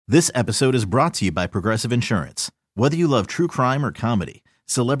This episode is brought to you by Progressive Insurance. Whether you love true crime or comedy,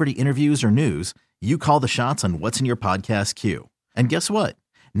 celebrity interviews or news, you call the shots on what's in your podcast queue. And guess what?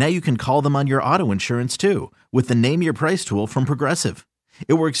 Now you can call them on your auto insurance too with the Name Your Price tool from Progressive.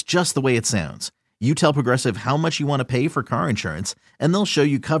 It works just the way it sounds. You tell Progressive how much you want to pay for car insurance, and they'll show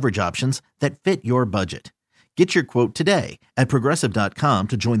you coverage options that fit your budget. Get your quote today at Progressive.com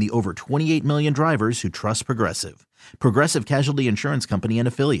to join the over 28 million drivers who trust Progressive. Progressive Casualty Insurance Company and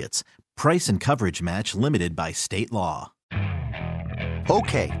Affiliates. Price and coverage match limited by state law.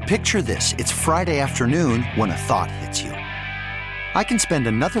 Okay, picture this. It's Friday afternoon when a thought hits you. I can spend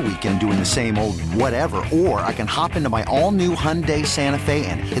another weekend doing the same old whatever, or I can hop into my all-new Hyundai Santa Fe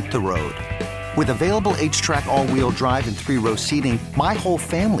and hit the road. With available H-Track all-wheel drive and 3-row seating, my whole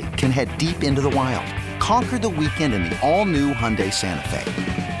family can head deep into the wild. Conquer the weekend in the all-new Hyundai Santa Fe.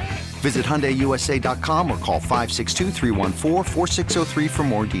 Visit HyundaiUSA.com or call 562-314-4603 for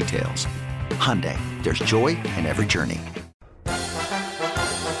more details. Hyundai, there's joy in every journey.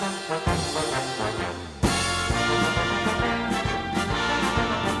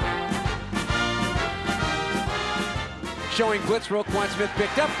 Showing blitz, Roquan Smith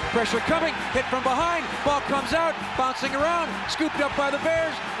picked up, pressure coming, hit from behind, ball comes out, bouncing around, scooped up by the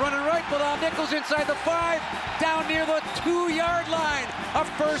Bears, running right, Bilal Nichols inside the 5, down near the 2-yard line. A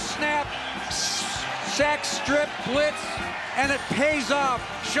first snap, sack strip, blitz, and it pays off.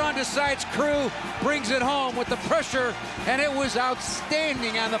 Sean Desai's crew brings it home with the pressure, and it was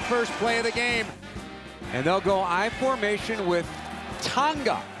outstanding on the first play of the game. And they'll go I formation with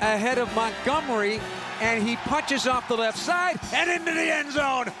Tonga ahead of Montgomery, and he punches off the left side and into the end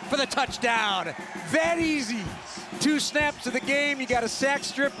zone for the touchdown. That easy. 2 snaps of the game. You got a sack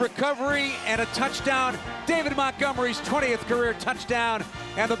strip recovery and a touchdown. David Montgomery's 20th career touchdown.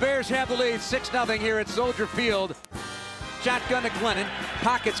 And the Bears have the lead 6-0 here at Soldier Field. Shotgun to Glennon.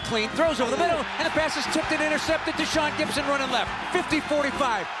 Pockets clean. Throws over the middle. And the pass is tipped and intercepted to Sean Gibson running left.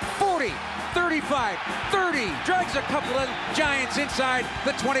 50-45. 40. 35, 30, drags a couple of Giants inside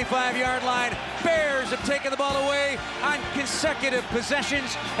the 25-yard line. Bears have taken the ball away on consecutive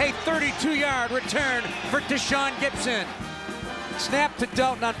possessions. A 32-yard return for Deshaun Gibson. Snap to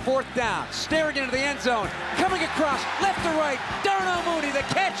Dalton on 4th down, staring into the end zone, coming across left to right. Darnell Mooney, the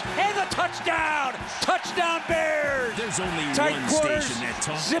catch and the touchdown. Touchdown Bears. There's only tight one quarters, station that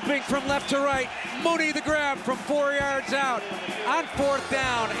talks. zipping from left to right. Mooney the grab from 4 yards out on 4th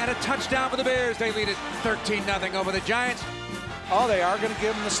down and a touchdown for the Bears. They lead it 13-0 over the Giants. Oh, they are going to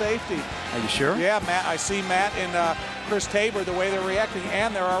give him the safety. Are you sure? Yeah, Matt. I see Matt and Chris Tabor, the way they're reacting,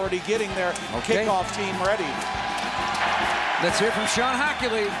 and they're already getting their kickoff team ready. Let's hear from Sean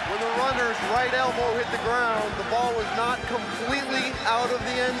Hockley. When the runner's right elbow hit the ground, the ball was not completely out of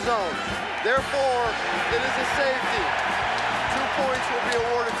the end zone. Therefore, it is a safety. 2 points will be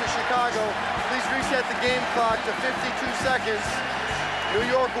awarded to Chicago. Please reset the game clock to 52 seconds. New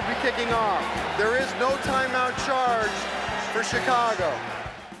York will be kicking off. There is no timeout charged for Chicago.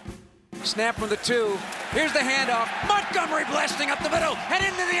 Snap from the 2. Here's the handoff. Montgomery blasting up the middle and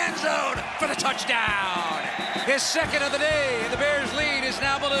into the end zone for the touchdown. His second of the day, and the Bears' lead is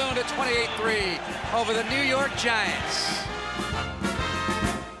now ballooned to 28-3 over the New York Giants.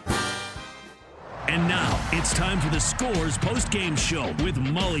 And now, it's time for the Scores post-game show with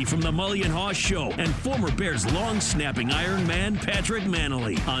Mully from the Mully and Haw Show and former Bears long-snapping Iron Man Patrick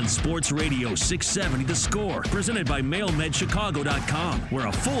Manley on Sports Radio 670 The Score, presented by MailMedChicago.com, where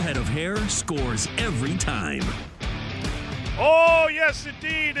a full head of hair scores every time. Oh, yes,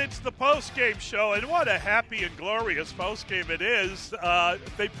 indeed. It's the post-game show, and what a happy and glorious post-game it is.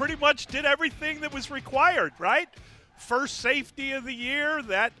 They pretty much did everything that was required, right? First safety of the year.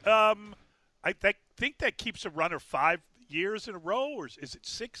 That I think that keeps a runner 5 years in a row, or is it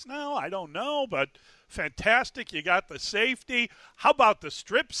 6 now? I don't know, but fantastic. You got the safety. How about the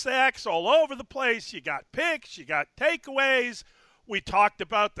strip sacks all over the place? You got picks. You got takeaways. We talked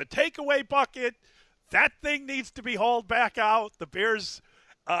about the takeaway bucket. That thing needs to be hauled back out. The Bears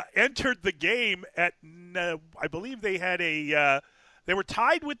entered the game at, I believe they had they were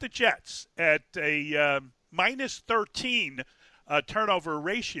tied with the Jets at a minus 13 turnover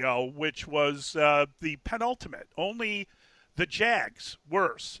ratio, which was the penultimate. Only the Jags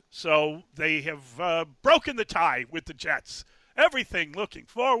worse. So they have broken the tie with the Jets. Everything looking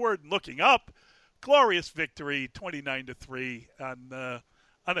forward, looking up. Glorious victory, 29-3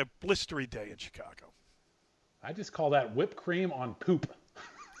 on a blistery day in Chicago. I just call that whipped cream on poop.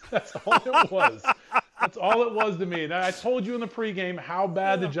 That's all it was. That's all it was to me. Now, I told you in the pregame how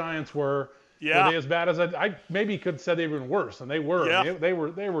bad the Giants were. Yeah. Were they as bad as I maybe could have said they were even worse, and they were. Yeah. I mean,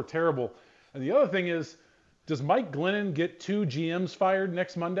 they were terrible. And the other thing is, Does Mike Glennon get 2 GMs fired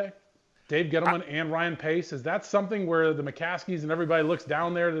next Monday? Dave Gettleman and Ryan Pace? Is that something where the McCaskies and everybody looks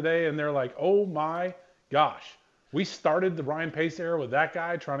down there today and they're like, oh my gosh, we started the Ryan Pace era with that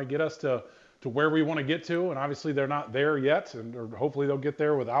guy trying to get us to where we want to get to, and obviously they're not there yet, or hopefully they'll get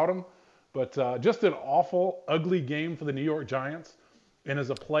there without him. But just an awful, ugly game for the New York Giants. And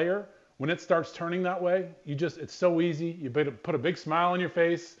as a player, when it starts turning that way, it's so easy. You put a big smile on your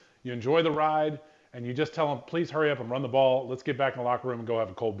face, you enjoy the ride, and you just tell them, please hurry up and run the ball. Let's get back in the locker room and go have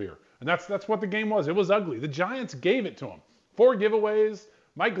a cold beer. And that's what the game was. It was ugly. The Giants gave it to them. 4 giveaways.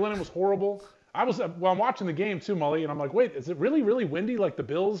 Mike Glennon was horrible. I'm watching the game too, Mully, and I'm like, wait, is it really, really windy like the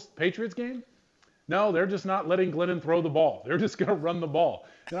Bills-Patriots game? No, they're just not letting Glennon throw the ball. They're just going to run the ball.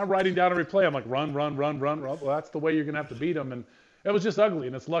 And I'm writing down every play. I'm like, run. Well, that's the way you're going to have to beat them. And it was just ugly.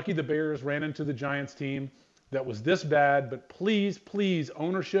 And it's lucky the Bears ran into the Giants team that was this bad. But please, please,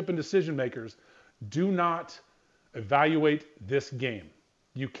 ownership and decision makers, do not evaluate this game.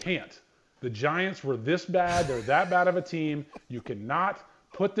 You can't. The Giants were this bad. They're that bad of a team. You cannot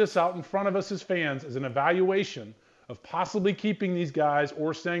put this out in front of us as fans as an evaluation of possibly keeping these guys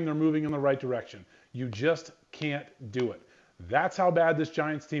or saying they're moving in the right direction. You just can't do it. That's how bad this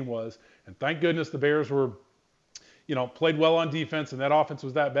Giants team was. And thank goodness the Bears were, played well on defense and that offense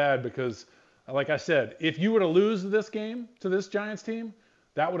was that bad because, like I said, if you were to lose this game to this Giants team,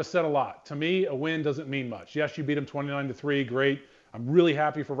 that would have said a lot. To me, a win doesn't mean much. Yes, you beat them 29-3. Great. I'm really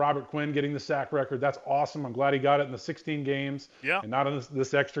happy for Robert Quinn getting the sack record. That's awesome. I'm glad he got it in the 16 games and not in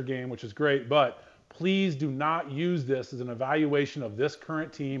this extra game, which is great. But please do not use this as an evaluation of this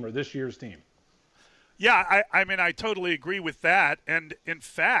current team or this year's team. Yeah, I totally agree with that. And, in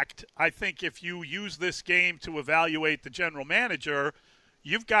fact, I think if you use this game to evaluate the general manager,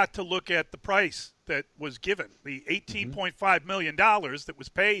 you've got to look at the price that was given, the $18.5 million that was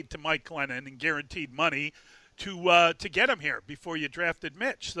paid to Mike Glennon in guaranteed money to get him here before you drafted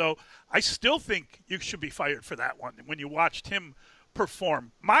Mitch. So I still think you should be fired for that one when you watched him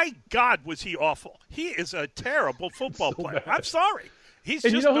perform. My God, was he awful. He is a terrible football player. Bad. I'm sorry. He's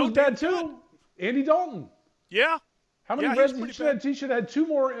and just who's bad too? Andy Dalton. Yeah. How many he should have had 2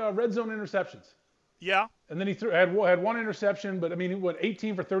 more red zone interceptions. Yeah. And then he had 1 interception, but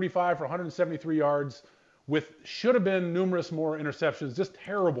 18 for 35 for 173 yards with should have been numerous more interceptions, just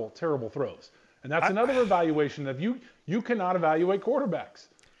terrible, terrible throws. And that's another evaluation of you cannot evaluate quarterbacks.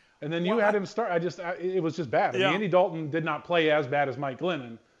 And then you had him start. It was just bad. Andy Dalton did not play as bad as Mike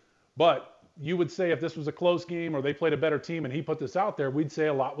Glennon, but you would say if this was a close game or they played a better team and he put this out there, we'd say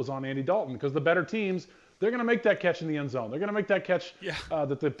a lot was on Andy Dalton because the better teams, they're going to make that catch in the end zone. They're going to make that catch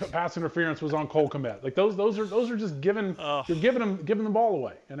that the pass interference was on Cole Kmet. Like those are just giving you're giving the ball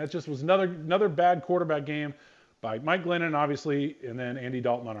away. And it just was another bad quarterback game by Mike Glennon, obviously, and then Andy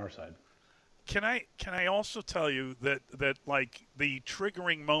Dalton on our side. Can I also tell you that like the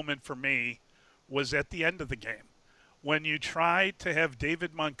triggering moment for me was at the end of the game when you tried to have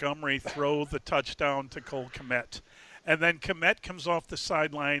David Montgomery throw the touchdown to Cole Kmet, and then Kmet comes off the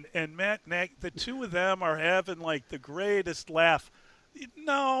sideline, and Matt Nagy, the two of them are having like the greatest laugh.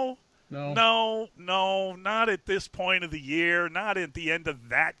 No, not at this point of the year, not at the end of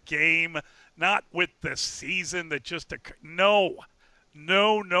that game, not with the season that just occurred. No.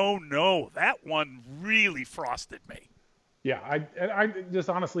 That one really frosted me. Yeah, I just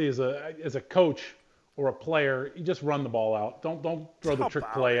honestly, as a coach or a player, you just run the ball out. Don't throw the trick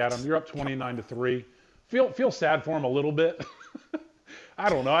play at him. You're up 29-3. Feel sad for him a little bit. I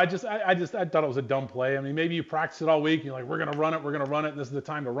don't know. I thought it was a dumb play. Maybe you practice it all week. And you're like, we're gonna run it. And this is the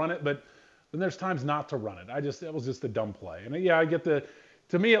time to run it. But then there's times not to run it. It was just a dumb play. And I get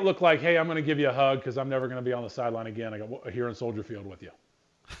to me, it looked like, hey, I'm going to give you a hug because I'm never going to be on the sideline again. I got here in Soldier Field with you.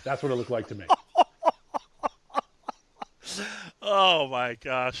 That's what it looked like to me. Oh, my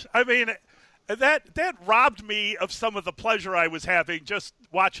gosh. That robbed me of some of the pleasure I was having just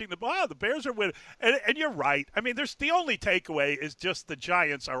watching the Bears are winning. And you're right. The only takeaway is just the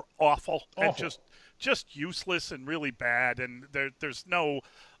Giants are awful. And just useless and really bad. And there's no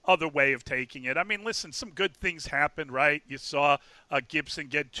other way of taking it. Listen, some good things happened, right? You saw Gibson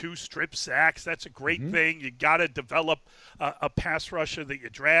get 2 strip sacks. That's a great thing. You got to develop a pass rusher that you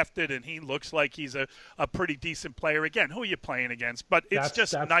drafted, and he looks like he's a pretty decent player. Again, who are you playing against? But it's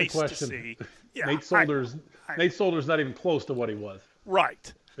just nice to see. Yeah, Nate Solder's not even close to what he was.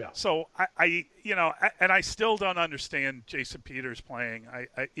 Right. Yeah. So I still don't understand Jason Peters playing.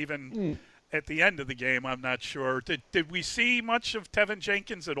 At the end of the game, I'm not sure. Did we see much of Tevin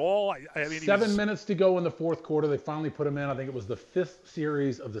Jenkins at all? 7 minutes to go in the fourth quarter. They finally put him in. I think it was the 5th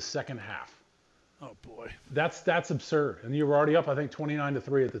series of the second half. Oh, boy. That's absurd. And you were already up, I think,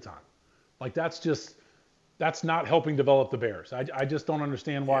 29-3 at the time. Like, that's that's not helping develop the Bears. I just don't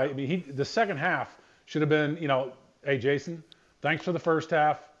understand why. I mean, the second half should have been, hey, Jason, thanks for the first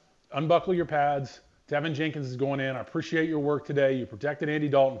half. Unbuckle your pads. Tevin Jenkins is going in. I appreciate your work today. You protected Andy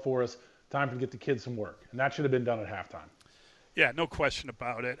Dalton for us. Time to get the kids some work. And that should have been done at halftime. Yeah, no question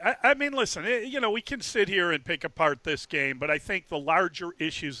about it. I mean, listen, we can sit here and pick apart this game, but I think the larger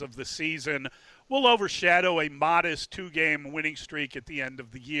issues of the season will overshadow a modest 2-game winning streak at the end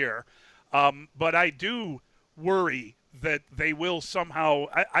of the year. But I do worry that they will somehow.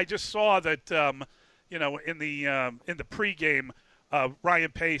 I just saw that, in the pregame,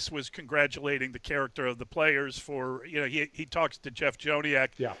 Ryan Pace was congratulating the character of the players for, he talks to Jeff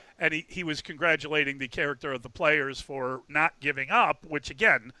Joniak, and he was congratulating the character of the players for not giving up, which,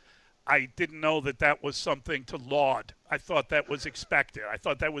 again, I didn't know that was something to laud. I thought that was expected. I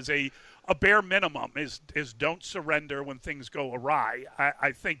thought that was a bare minimum is don't surrender when things go awry.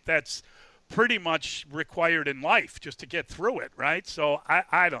 I think that's pretty much required in life just to get through it, right? So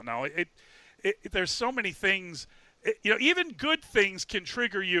I don't know. There's so many things. Even good things can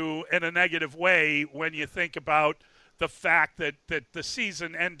trigger you in a negative way when you think about the fact that the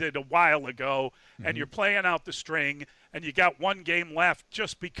season ended a while ago and you're playing out the string and you got one game left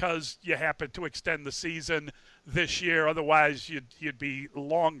just because you happened to extend the season this year. Otherwise, you'd be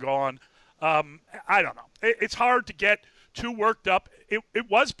long gone. I don't know. It's hard to get too worked up. It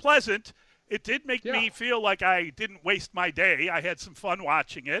was pleasant. It did make me feel like I didn't waste my day. I had some fun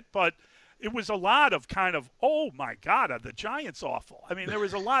watching it, but it was a lot of kind of, oh, my God, are the Giants awful? I mean, there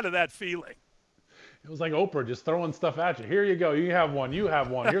was a lot of that feeling. It was like Oprah just throwing stuff at you. Here you go. You have one. You have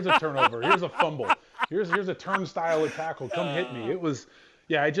one. Here's a turnover. Here's a fumble. Here's a turnstile at tackle. Come hit me. It was,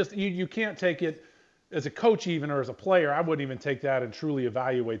 you can't take it as a coach even or as a player. I wouldn't even take that and truly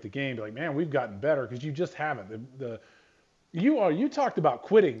evaluate the game. Be like, man, we've gotten better because you just haven't. You talked about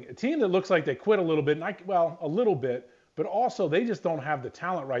quitting. A team that looks like they quit a little bit, a little bit, but also they just don't have the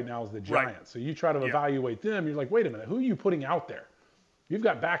talent right now as the Giants. Right. So you try to evaluate them. You're like, wait a minute, who are you putting out there? You've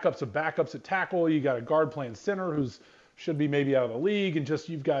got backups of backups at tackle. You got a guard playing center who's should be maybe out of the league, and just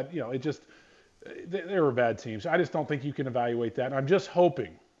you've got they were bad teams. I just don't think you can evaluate that. And I'm just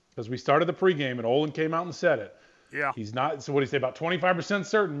hoping, because we started the pregame and Olin came out and said it. Yeah. He's not. So what do you say? About 25%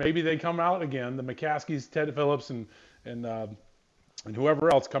 certain. Maybe they come out again. The McCaskies, Ted Phillips, and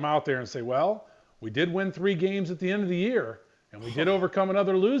whoever else come out there and say, well, we did win 3 games at the end of the year, and we did overcome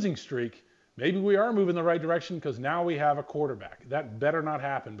another losing streak. Maybe we are moving in the right direction because now we have a quarterback. That better not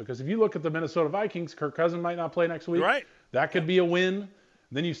happen, because if you look at the Minnesota Vikings, Kirk Cousins might not play next week. Right. That could be a win.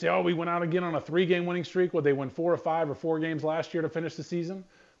 Then you say, oh, we went out again on a 3-game winning streak. Would they win 4 or 5 or 4 games last year to finish the season?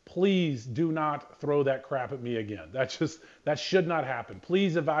 Please do not throw that crap at me again. That should not happen.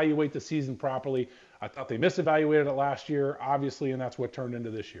 Please evaluate the season properly. I thought they misevaluated it last year, obviously, and that's what turned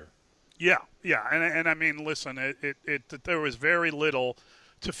into this year. Yeah, and I mean, listen, there was very little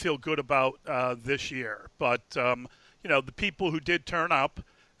to feel good about this year, but the people who did turn up,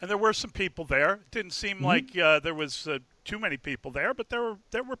 and there were some people there. It didn't seem like there was too many people there, but there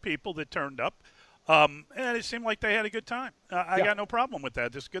were people that turned up, and it seemed like they had a good time. I got no problem with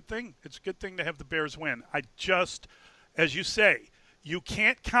that. It's a good thing. It's a good thing to have the Bears win. I just, as you say, you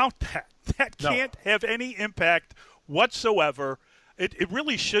can't count that. That can't have any impact whatsoever. It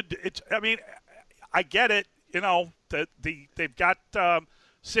really should. I mean, I get it. That they've got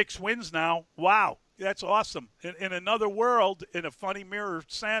 6 wins now. Wow, that's awesome. In another world, in a funny mirror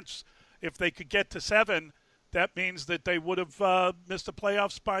sense, if they could get to 7, that means that they would have missed the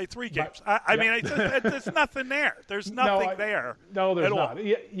playoffs by 3 games. I mean, there's nothing there. There's nothing there. No, there's not. All.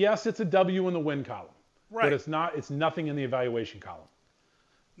 Yes, it's a W in the win column, right? But it's not. It's nothing in the evaluation column.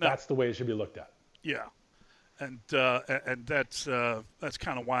 No. That's the way it should be looked at. Yeah. And that's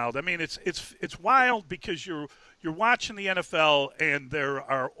kind of wild. I mean, it's wild because you're watching the NFL and there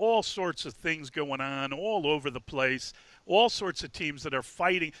are all sorts of things going on all over the place, all sorts of teams that are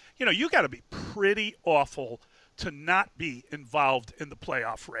fighting. You got to be pretty awful to not be involved in the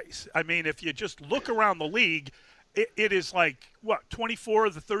playoff race. I mean, if you just look around the league, it is like 24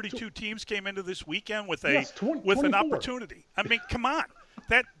 of the 32 teams came into this weekend with an opportunity. I mean, come on.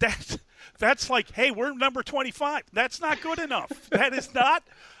 That's like, hey, we're number 25. That's not good enough.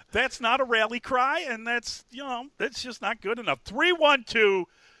 That's not a rally cry, and that's just not good enough.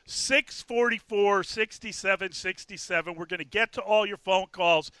 312-644-6767. We're going to get to all your phone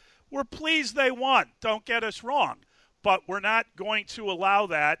calls. We're pleased they won. Don't get us wrong. But we're not going to allow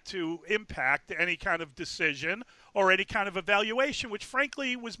that to impact any kind of decision or any kind of evaluation, which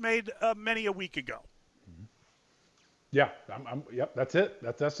frankly was made many a week ago. Yeah, yep, that's it.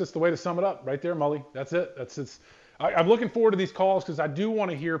 That's just the way to sum it up right there, Mully. That's it. I'm looking forward to these calls because I do want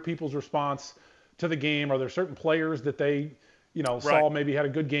to hear people's response to the game? Are there certain players that they, saw maybe had a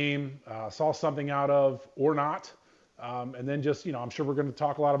good game, saw something out of or not? And then just, I'm sure we're going to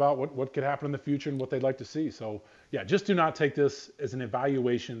talk a lot about what could happen in the future and what they'd like to see. So, yeah, just do not take this as an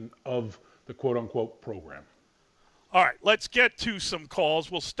evaluation of the quote-unquote program. All right, let's get to some calls.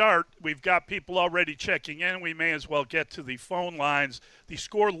 We'll start. We've got people already checking in. We may as well get to the phone lines. The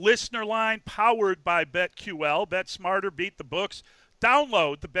Score listener line powered by BetQL. Bet smarter, beat the books.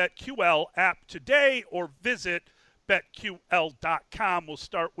 Download the BetQL app today or visit BetQL.com. We'll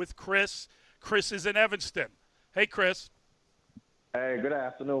start with Chris. Chris is in Evanston. Hey, Chris. Hey, good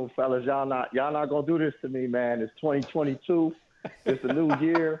afternoon, fellas. Y'all not gonna do this to me, man. It's 2022. It's a new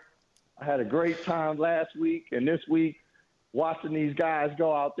year. I had a great time last week and this week watching these guys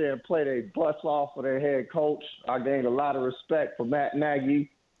go out there and play their butts off for their head coach. I gained a lot of respect for Matt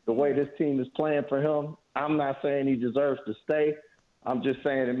Nagy, the way this team is playing for him. I'm not saying he deserves to stay. I'm just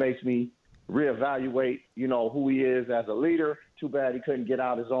saying it makes me reevaluate, who he is as a leader. Too bad he couldn't get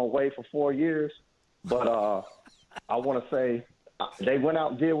out his own way for 4 years. But I want to say they went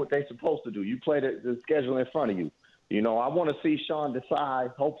out and did what they're supposed to do. You play the schedule in front of you. I want to see Sean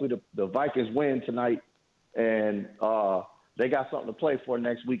decide. Hopefully the Vikings win tonight, and they got something to play for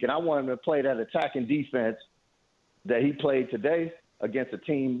next week. And I want him to play that attacking defense that he played today against a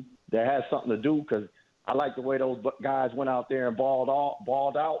team that has something to do, because I like the way those guys went out there and balled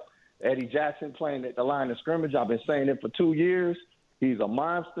out. Eddie Jackson playing at the line of scrimmage. I've been saying it for 2 years. He's a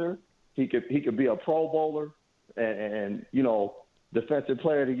monster. He could be a Pro Bowler and Defensive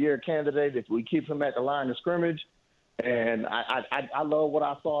Player of the Year candidate if we keep him at the line of scrimmage. And I love what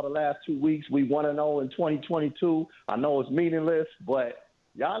I saw the last 2 weeks. We 1-0 in 2022. I know it's meaningless, but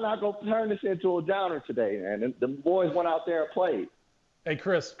y'all not going to turn this into a downer today. And the boys went out there and played. Hey,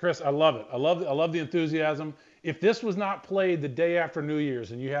 Chris, I love it. I love the enthusiasm. If this was not played the day after New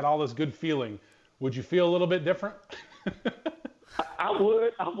Year's and you had all this good feeling, would you feel a little bit different? I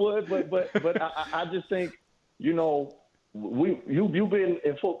would, but I just think, you've been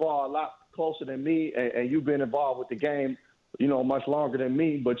in football a lot closer than me, and you've been involved with the game, much longer than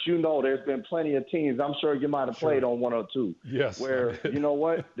me. But there's been plenty of teams. I'm sure you might have played on 102. Yes. Where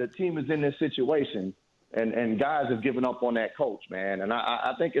the team is in this situation, and guys have given up on that coach, man. And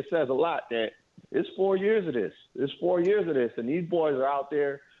I think it says a lot that it's 4 years of this. It's 4 years of this, and these boys are out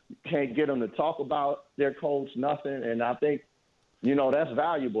there. You can't get them to talk about their coach, nothing. And I think that's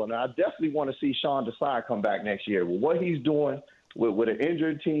valuable. And I definitely want to see Sean Desai come back next year. With what he's doing with an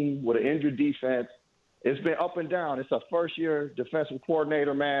injured team, with an injured defense, it's been up and down. It's a first-year defensive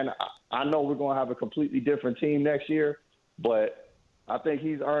coordinator, man. I know we're going to have a completely different team next year, but I think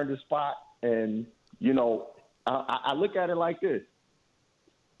he's earned his spot. And, I look at it like this.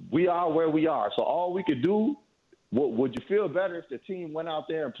 We are where we are. So all we could do, would you feel better if the team went out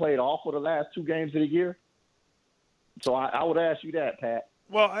there and played awful the last 2 games of the year? So I would ask you that, Pat.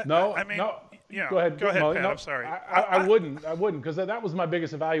 Well, no. Go ahead, Pat. No, I'm sorry. I wouldn't, because that was my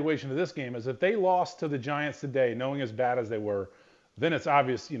biggest evaluation of this game. Is if they lost to the Giants today, knowing as bad as they were, then it's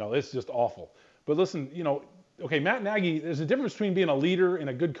obvious. It's just awful. But listen, okay, Matt Nagy. There's a difference between being a leader and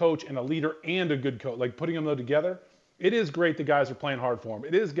a good coach, and a leader and a good coach. Like putting them together. It is great the guys are playing hard for him.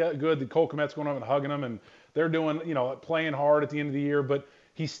 It is good that Cole Kmet's going up and hugging them, and they're doing, playing hard at the end of the year. But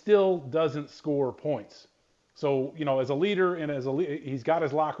he still doesn't score points. So, as a leader and he's got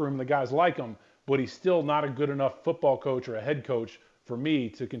his locker room and the guys like him, but he's still not a good enough football coach or a head coach for me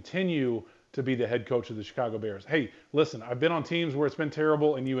to continue to be the head coach of the Chicago Bears. Hey, listen, I've been on teams where it's been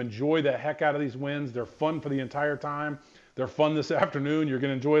terrible and you enjoy the heck out of these wins. They're fun for the entire time. They're fun this afternoon. You're going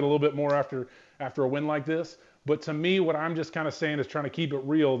to enjoy it a little bit more after a win like this. But to me, what I'm just kind of saying is trying to keep it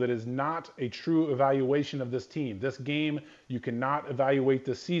real. That is not a true evaluation of this team. This game, you cannot evaluate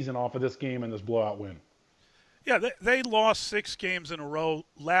this season off of this game and this blowout win. Yeah, they lost 6 games in a row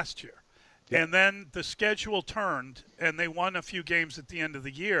last year. Yep. And then the schedule turned, and they won a few games at the end of the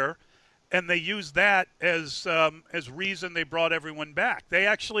year, and they used that as reason they brought everyone back. They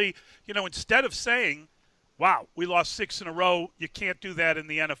actually, instead of saying, wow, we lost 6 in a row, you can't do that in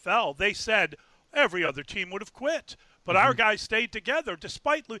the NFL, they said every other team would have quit. But our guys stayed together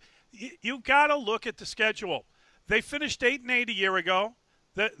despite you got to look at the schedule. They finished 8-8 a year ago.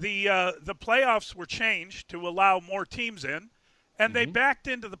 The playoffs were changed to allow more teams in, and they backed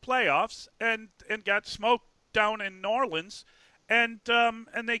into the playoffs and got smoked down in New Orleans, and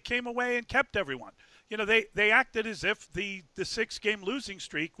they came away and kept everyone. They acted as if the 6-game losing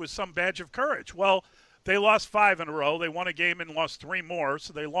streak was some badge of courage. Well, they lost 5 in a row. They won a game and lost 3 more,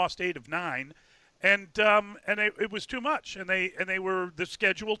 so they lost 8 of 9, and it was too much. And the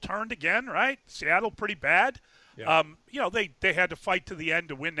schedule turned again, right? Seattle pretty bad. Yeah. They had to fight to the end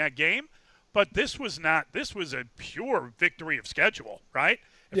to win that game. But this was not. This was a pure victory of schedule, right?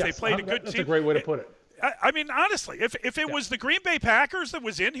 If yes, they played a good that's team. A great way to put it. I mean, honestly, if it was the Green Bay Packers that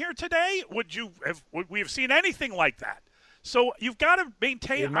was in here today, would we have seen anything like that? So you've got to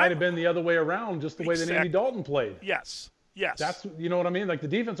maintain. It might have been the other way around, just the way that Andy Dalton played. Yes. That's, you know what I mean? Like the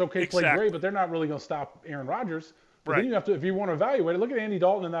defense, played great, but they're not really going to stop Aaron Rodgers. But then you have to, if you want to evaluate it, look at Andy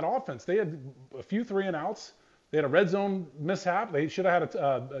Dalton in that offense. They had a few 3-and-outs. They had a red zone mishap. They should have had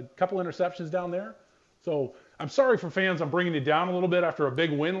a couple interceptions down there. So I'm sorry for fans. I'm bringing you down a little bit after a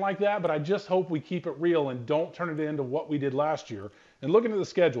big win like that, but I just hope we keep it real and don't turn it into what we did last year. And looking at the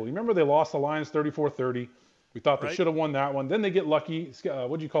schedule, you remember they lost the Lions 34-30. We thought they should have won that one. Then they get lucky.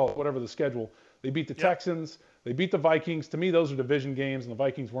 Whatever the schedule. They beat the Texans. They beat the Vikings. To me, those are division games, and the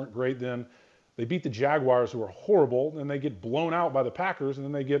Vikings weren't great then. They beat the Jaguars, who were horrible. Then they get blown out by the Packers, and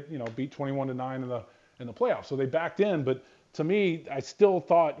then they get beat 21-9 in the playoffs. So they backed in, but to me, I still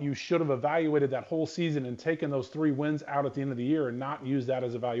thought you should have evaluated that whole season and taken those 3 wins out at the end of the year and not use that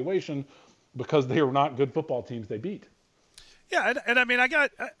as evaluation because they were not good football teams they beat. Yeah, and I mean,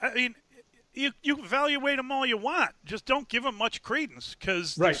 you evaluate them all you want. Just don't give them much credence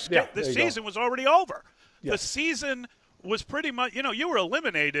because the season was already over. Yes. The season was pretty much, you were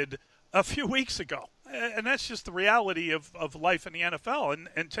eliminated a few weeks ago. And that's just the reality of life in the NFL.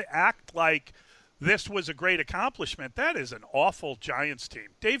 And to act like this was a great accomplishment, that is an awful Giants team.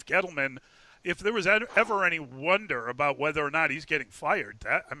 Dave Gettleman, if there was ever any wonder about whether or not he's getting fired,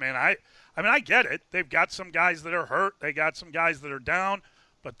 I get it. They've got some guys that are hurt. They got some guys that are down.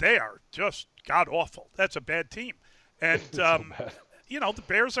 But they are just god-awful. That's a bad team. And, the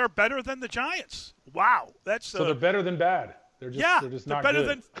Bears are better than the Giants. Wow. So they're better than bad. They're just not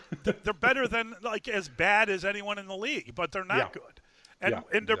good. They're better than, like, as bad as anyone in the league, but they're not good.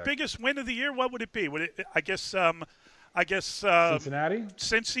 And their biggest win of the year, what would it be? I guess Cincinnati?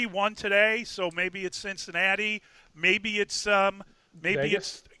 Cincy won today, so maybe it's Cincinnati. Maybe it's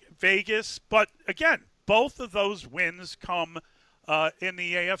Vegas. But, again, both of those wins come in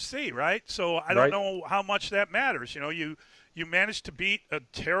the AFC, right? So I don't know how much that matters. You managed to beat a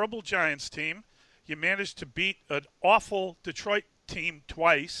terrible Giants team. You managed to beat an awful Detroit team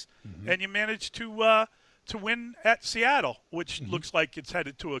twice, and you managed to win at Seattle, which looks like it's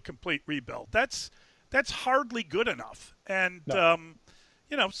headed to a complete rebuild. That's hardly good enough. And,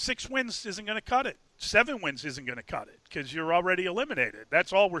 6 wins isn't going to cut it. 7 wins isn't going to cut it because you're already eliminated.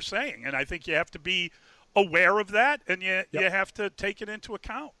 That's all we're saying. And I think you have to be aware of that, and you have to take it into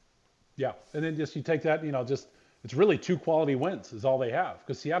account. Yeah, and then you take that, it's really 2 quality wins is all they have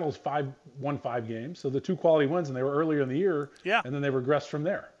because Seattle's won 5 games. So the 2 quality wins, and they were earlier in the year, and then they regressed from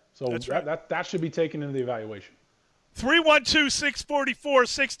there. So that should be taken into the evaluation.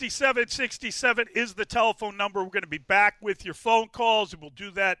 312-644-6767 is the telephone number. We're going to be back with your phone calls, and we'll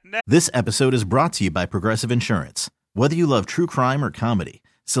do that next. This episode is brought to you by Progressive Insurance. Whether you love true crime or comedy,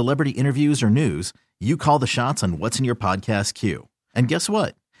 celebrity interviews or news, you call the shots on what's in your podcast queue. And guess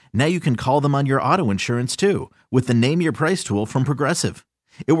what? Now you can call them on your auto insurance too with the Name Your Price tool from Progressive.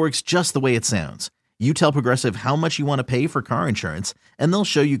 It works just the way it sounds. You tell Progressive how much you want to pay for car insurance, and they'll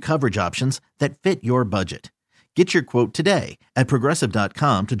show you coverage options that fit your budget. Get your quote today at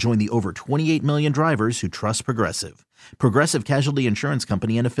Progressive.com to join the over 28 million drivers who trust Progressive. Progressive Casualty Insurance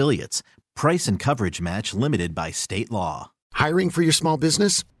Company and Affiliates. Price and coverage match limited by state law. Hiring for your small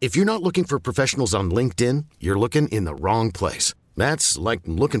business? If you're not looking for professionals on LinkedIn, you're looking in the wrong place. That's like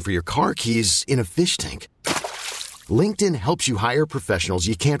looking for your car keys in a fish tank. LinkedIn helps you hire professionals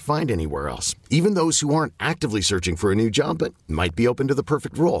you can't find anywhere else, even those who aren't actively searching for a new job but might be open to the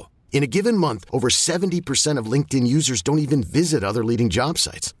perfect role. In a given month, over 70% of LinkedIn users don't even visit other leading job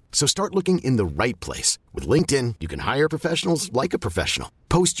sites. So start looking in the right place. With LinkedIn, you can hire professionals like a professional.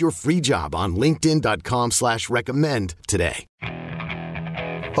 Post your free job on linkedin.com/recommend today.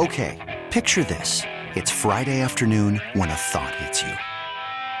 Okay, picture this. It's Friday afternoon when a thought hits you.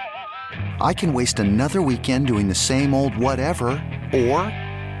 I can waste another weekend doing the same old whatever, or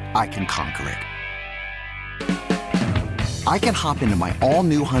I can conquer it. I can hop into my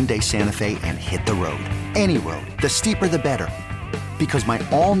all-new Hyundai Santa Fe and hit the road. Any road. The steeper, the better. Because my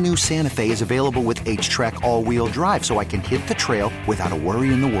all-new Santa Fe is available with H-Track all-wheel drive, so I can hit the trail without a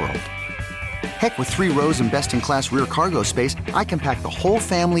worry in the world. Heck, with 3 rows and best-in-class rear cargo space, I can pack the whole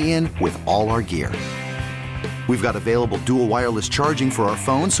family in with all our gear. We've got available dual wireless charging for our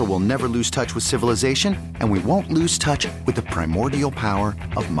phones, so we'll never lose touch with civilization, and we won't lose touch with the primordial power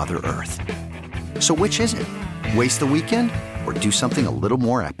of Mother Earth. So which is it? Waste the weekend or do something a little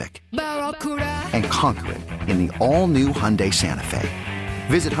more epic? And conquer it in the all-new Hyundai Santa Fe.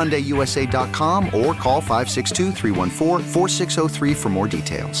 Visit HyundaiUSA.com or call 562-314-4603 for more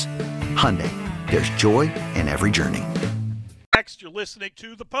details. Hyundai, there's joy in every journey. Next, you're listening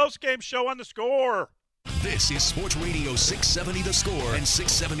to the postgame show on The Score. This is Sports Radio 670 The Score and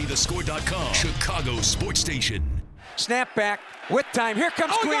 670thescore.com, Chicago Sports Station. Snap back with time. Here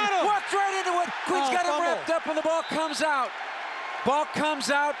comes Quinn. Walks right into it. Quinn's got him wrapped up, and the ball comes out. Ball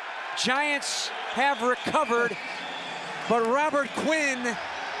comes out. Giants have recovered, but Robert Quinn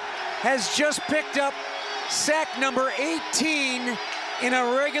has just picked up sack number 18 in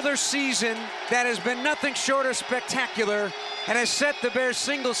a regular season that has been nothing short of spectacular and has set the Bears'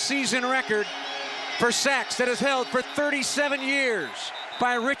 single-season record for sacks that is held for 37 years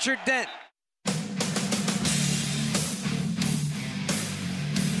by Richard Dent.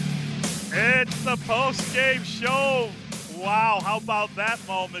 It's the post-game show. Wow, how about that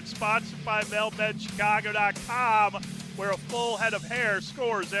moment? Sponsored by MelMedChicago.com, where a full head of hair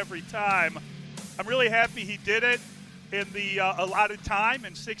scores every time. I'm really happy he did it in the allotted time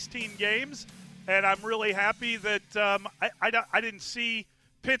in 16 games, and I'm really happy that I didn't see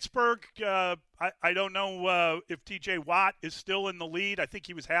Pittsburgh. I don't know if T.J. Watt is still in the lead. I think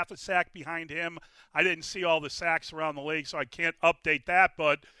he was half a sack behind him. I didn't see all the sacks around the league, so I can't update that,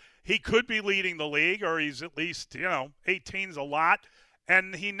 but he could be leading the league, or he's at least, 18's a lot,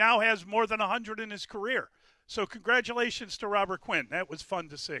 and he now has more than 100 in his career. So congratulations to Robert Quinn. That was fun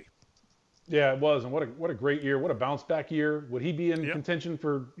to see. Yeah, it was, and what a great year. What a bounce-back year. Would he be in contention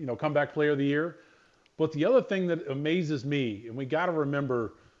for, comeback player of the year? But the other thing that amazes me, and we got to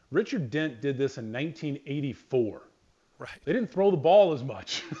remember, Richard Dent did this in 1984. Right. They didn't throw the ball as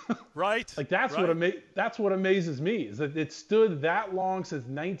much. Right. Like that's what amazes me, is that it stood that long since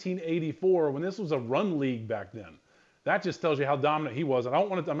 1984, when this was a run league back then. That just tells you how dominant he was. And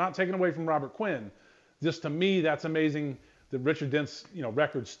I'm not taking away from Robert Quinn. Just to me, that's amazing that Richard Dent's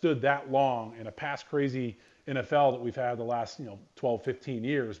record stood that long in a pass crazy NFL that we've had the last 12, 15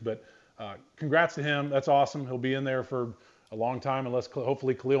 years. But congrats to him. That's awesome. He'll be in there for a long time, unless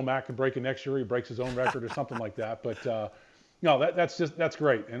hopefully Khalil Mack can break it next year. He breaks his own record or something like that. But no, that's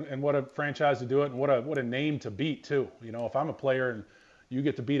great. And what a franchise to do it, and what a name to beat too. If I'm a player and you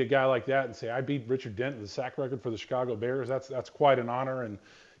get to beat a guy like that and say, I beat Richard Dent, the sack record for the Chicago Bears, that's quite an honor. And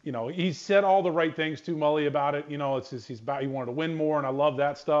he said all the right things to Mully about it. It's just, he wanted to win more, and I love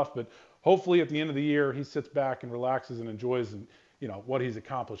that stuff. But hopefully at the end of the year, he sits back and relaxes and enjoys what he's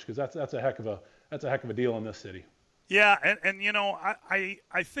accomplished, because that's a heck of a deal in this city. Yeah, and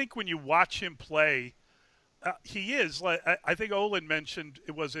I think when you watch him play, he is, like I think Olin mentioned,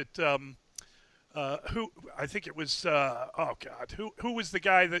 who I think it was who was the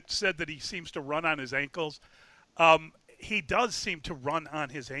guy that said that he seems to run on his ankles? He does seem to run on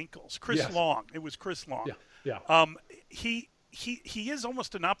his ankles. Chris Long. It was Chris Long. Yeah. He is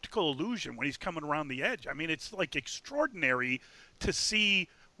almost an optical illusion when he's coming around the edge. I mean, it's like extraordinary to see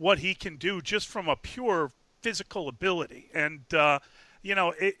what he can do just from a pure physical ability. And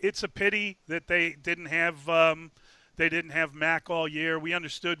it's a pity that they didn't have Mack all year. We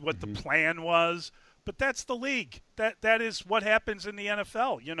understood what the plan was, but that's the league. That is what happens in the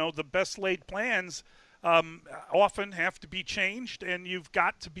NFL. The best laid plans often have to be changed, and you've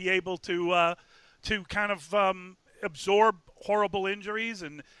got to be able to kind of absorb horrible injuries,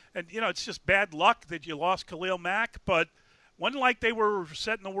 and it's just bad luck that you lost Khalil Mack, but wasn't like they were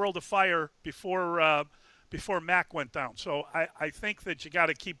setting the world afire before Mack went down. So I think that you got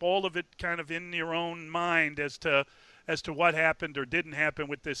to keep all of it kind of in your own mind as to what happened or didn't happen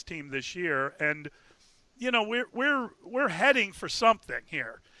with this team this year. And we're heading for something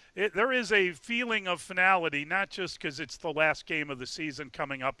here. There is a feeling of finality, not just because it's the last game of the season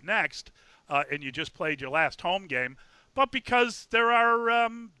coming up next, and you just played your last home game, but because there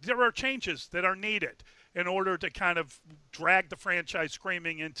are changes that are needed in order to kind of drag the franchise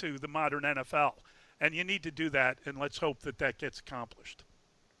screaming into the modern NFL. And you need to do that, and let's hope that gets accomplished.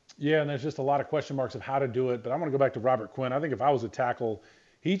 Yeah, and there's just a lot of question marks of how to do it. But I want to go back to Robert Quinn. I think if I was a tackle,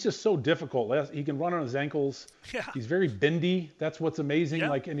 he's just so difficult. He can run on his ankles. Yeah. He's very bendy. That's what's amazing.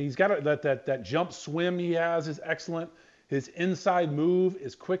 Yeah. And he's got that jump swim he has is excellent. His inside move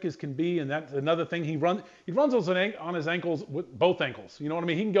is quick as can be, and that's another thing. He runs on his ankles with both ankles. You know what I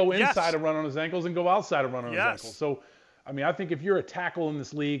mean? He can go inside and run on his ankles and go outside and run on his ankles. So, I mean, I think if you're a tackle in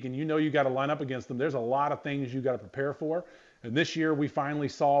this league and you got to line up against them, there's a lot of things you got to prepare for. And this year we finally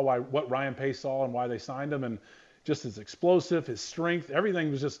saw what Ryan Pace saw and why they signed him, and just his explosive, his strength,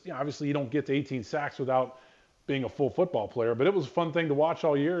 everything was just, obviously you don't get to 18 sacks without being a full football player, but it was a fun thing to watch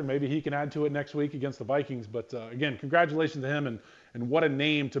all year, and maybe he can add to it next week against the Vikings. But again, congratulations to him, and what a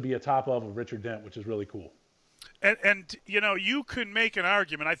name to be atop of Richard Dent, which is really cool. And you can make an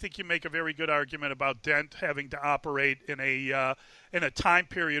argument. I think you make a very good argument about Dent having to operate in a time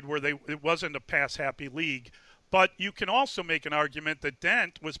period where it wasn't a pass-happy league. But you can also make an argument that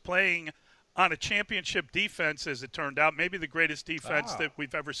Dent was playing on a championship defense, as it turned out, maybe the greatest defense that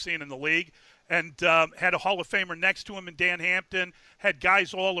we've ever seen in the league, and had a Hall of Famer next to him in Dan Hampton, had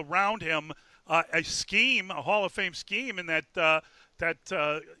guys all around him, a Hall of Fame scheme in that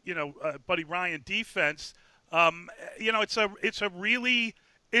Buddy Ryan defense. It's a really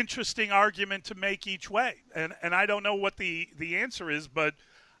interesting argument to make each way, and I don't know what the answer is, but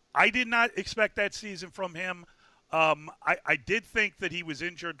I did not expect that season from him. I did think that he was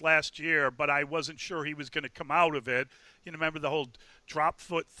injured last year, but I wasn't sure he was going to come out of it. Remember the whole drop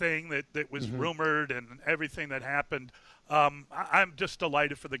foot thing that was rumored and everything that happened. I'm just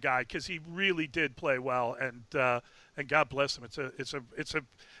delighted for the guy because he really did play well, and God bless him. It's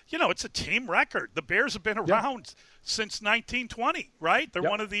a team record. The Bears have been around since 1920, right? They're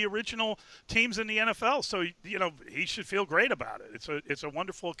one of the original teams in the NFL, so he should feel great about it. It's a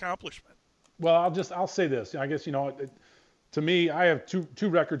wonderful accomplishment. Well, I'll say this. I guess to me, I have two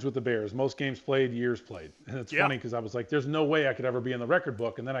records with the Bears: most games played, years played. And it's funny because I was like, "There's no way I could ever be in the record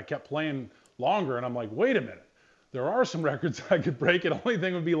book." And then I kept playing longer, and I'm like, "Wait a minute, there are some records I could break. And the only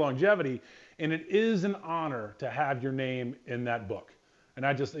thing would be longevity." And it is an honor to have your name in that book. And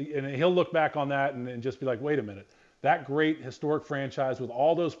he'll look back on that and just be like, "Wait a minute, that great historic franchise with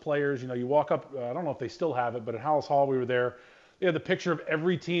all those players." You walk up. I don't know if they still have it, but at Hallis Hall we were there. They had the picture of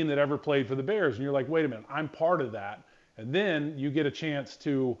every team that ever played for the Bears. And you're like, wait a minute, I'm part of that. And then you get a chance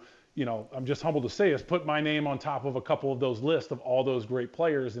to, I'm just humbled to say this, put my name on top of a couple of those lists of all those great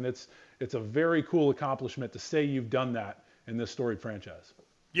players. And it's a very cool accomplishment to say you've done that in this storied franchise.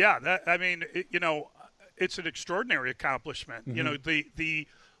 Yeah, it's an extraordinary accomplishment. Mm-hmm. The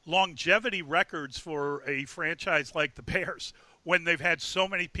longevity records for a franchise like the Bears, when they've had so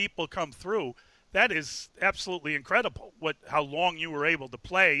many people come through, that is absolutely incredible. How long you were able to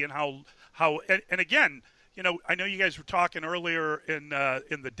play, and how and again, I know you guys were talking earlier in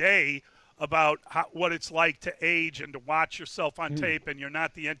the day about what it's like to age and to watch yourself on tape, and you're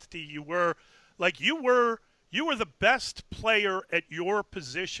not the entity you were. Like you were the best player at your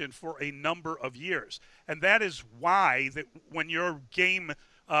position for a number of years, and that is why that when your game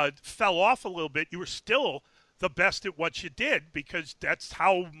fell off a little bit, you were still the best at what you did, because that's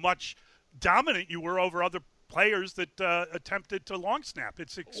how much dominant you were over other players that attempted to long snap.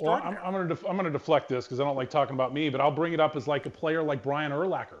 It's extraordinary. Well, I'm going to deflect this because I don't like talking about me, but I'll bring it up as like a player like Brian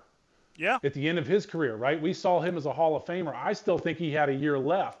Urlacher. Yeah. At the end of his career, right? We saw him as a Hall of Famer. I still think he had a year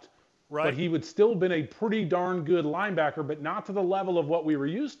left. Right. But he would still been a pretty darn good linebacker, but not to the level of what we were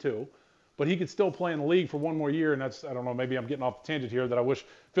used to. But he could still play in the league for one more year, and that's, I don't know, maybe I'm getting off the tangent here that I wish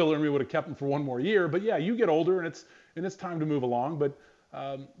Phil Emery would have kept him for one more year. But yeah, you get older, and it's time to move along. But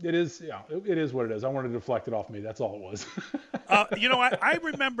it is what it is. I wanted to deflect it off me. That's all it was. I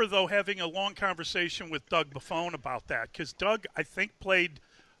remember, though, having a long conversation with Doug Buffone about that, because Doug, I think, played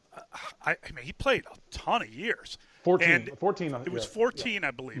he played a ton of years. 14. It was 14,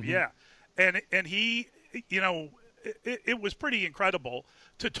 I believe, mm-hmm. Yeah. And he, it was pretty incredible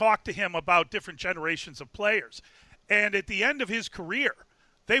to talk to him about different generations of players. And at the end of his career,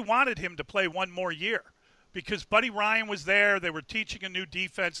 they wanted him to play one more year, because Buddy Ryan was there. They were teaching a new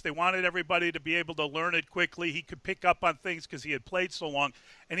defense. They wanted everybody to be able to learn it quickly. He could pick up on things because he had played so long.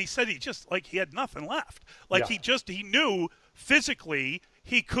 And he said he had nothing left. He knew physically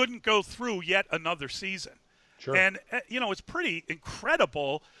he couldn't go through yet another season. Sure. And, it's pretty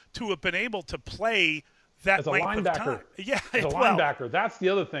incredible to have been able to play that length of time. Yeah, as a linebacker. That's the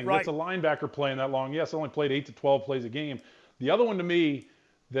other thing. Right. That's a linebacker playing that long. Yes, I only played 8 to 12 plays a game. The other one to me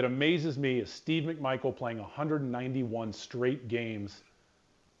that amazes me is Steve McMichael playing 191 straight games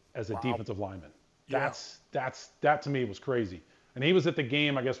as a defensive lineman. Yeah. That to me was crazy. And he was at the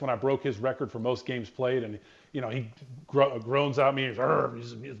game, I guess, when I broke his record for most games played. And, he groans out at me. He's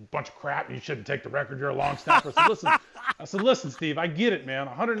a bunch of crap. You shouldn't take the record. You're a long snapper. I said, listen, Steve, I get it, man.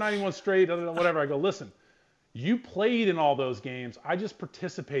 191 straight, whatever. I go, listen, you played in all those games. I just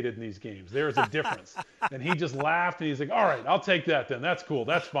participated in these games. There is a difference. And he just laughed, and he's like, all right, I'll take that then. That's cool.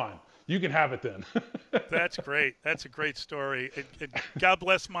 That's fine. You can have it then. That's great. That's a great story. And God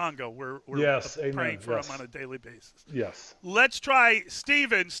bless Mongo. We're praying for him on a daily basis. Yes. Let's try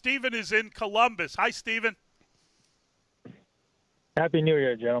Steven. Steven is in Columbus. Hi, Steven. Happy New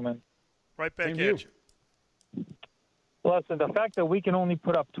Year, gentlemen. Right back at you. Listen, the fact that we can only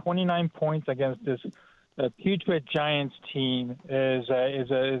put up 29 points against this putrid Giants team is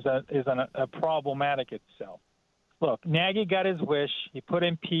problematic itself. look, Nagy got his wish. He put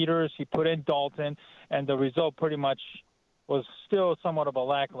in Peters, he put in Dalton, and the result pretty much was still somewhat of a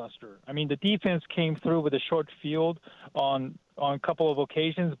lackluster. I mean, the defense came through with a short field on a couple of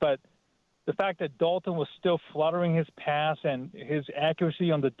occasions, but the fact that Dalton was still fluttering his pass and his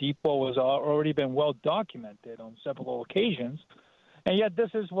accuracy on the deep ball was already been well documented on several occasions. And yet this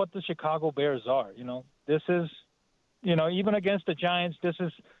is what the Chicago Bears are. This is, even against the Giants, this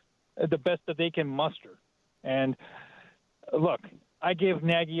is the best that they can muster. And look, I give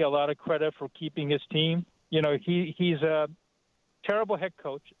Nagy a lot of credit for keeping his team. He's a terrible head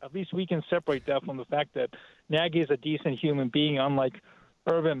coach. At least we can separate that from the fact that Nagy is a decent human being, unlike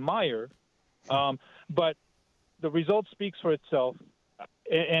Urban Meyer. But the result speaks for itself,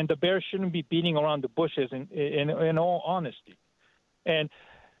 and the Bears shouldn't be beating around the bushes in all honesty. And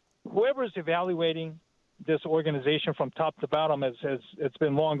whoever is evaluating this organization from top to bottom, as it's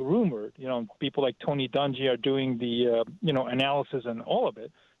been long rumored, people like Tony Dungy are doing the analysis and all of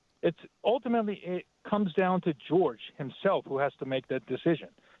it. It's ultimately it comes down to George himself who has to make that decision.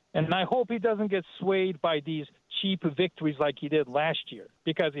 And I hope he doesn't get swayed by these cheap victories like he did last year.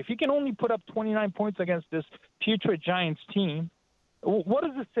 Because if he can only put up 29 points against this putrid Giants team, what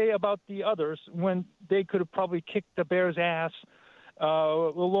does it say about the others when they could have probably kicked the Bears' ass a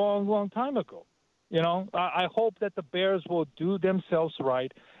long, long time ago? I hope that the Bears will do themselves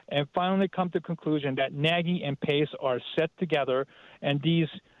right and finally come to the conclusion that Nagy and Pace are set together, and these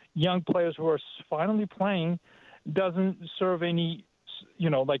young players who are finally playing doesn't serve any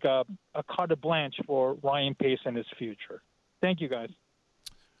like a carte blanche for Ryan Pace and his future. Thank you, guys.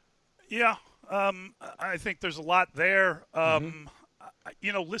 Yeah, I think there's a lot there.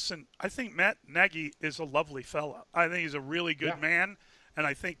 Listen, I think Matt Nagy is a lovely fella. I think he's a really good man, and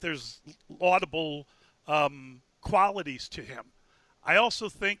I think there's laudable qualities to him. I also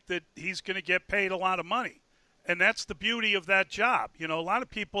think that he's going to get paid a lot of money, and that's the beauty of that job. A lot of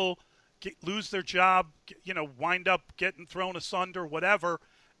people lose their job, wind up getting thrown asunder, whatever,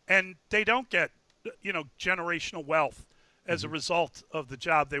 and they don't get, generational wealth as a result of the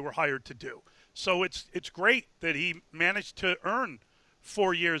job they were hired to do. So it's great that he managed to earn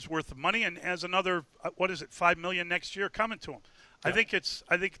 4 years worth of money and has another, $5 million next year coming to him. Yeah.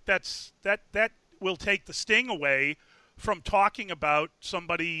 I think that will take the sting away from talking about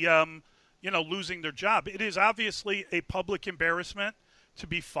somebody, losing their job. It is obviously a public embarrassment to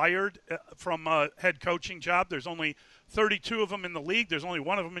be fired from a head coaching job. There's only 32 of them in the league. There's only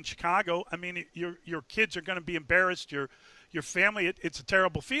one of them in Chicago. I mean, your kids are going to be embarrassed. Your family. It's a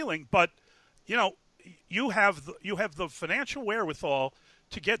terrible feeling. But you have the financial wherewithal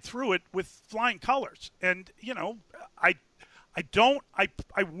to get through it with flying colors. And I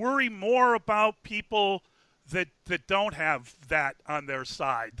worry more about people that don't have that on their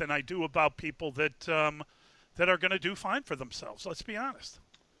side than I do about people that are going to do fine for themselves. Let's be honest.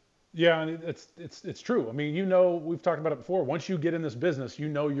 Yeah, and it's true. I mean, we've talked about it before. Once you get in this business, you're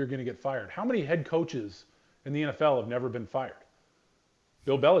going to get fired. How many head coaches in the NFL have never been fired?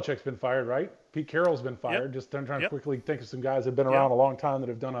 Bill Belichick's been fired, right? Pete Carroll's been fired. Yep. Just I'm trying to quickly think of some guys that have been around a long time that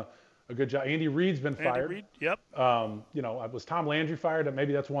have done a good job. Andy Reid's been fired. Reid, yep. Was Tom Landry fired?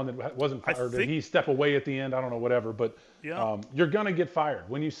 Maybe that's one that wasn't fired. Did he step away at the end? I don't know, whatever. But you're going to get fired.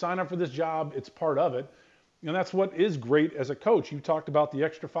 When you sign up for this job, it's part of it. And that's what is great as a coach. You talked about the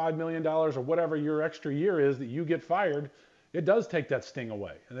extra $5 million or whatever your extra year is that you get fired. It does take that sting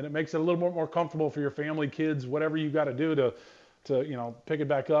away. And then it makes it a little more comfortable for your family, kids, whatever you got to do to pick it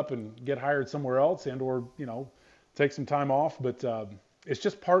back up and get hired somewhere else or take some time off. But it's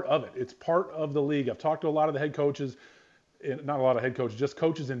just part of it. It's part of the league. I've talked to a lot of the head coaches, not a lot of head coaches, just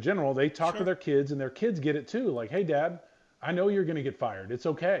coaches in general. They talk to their kids, and their kids get it too. Like, hey, Dad, I know you're going to get fired. It's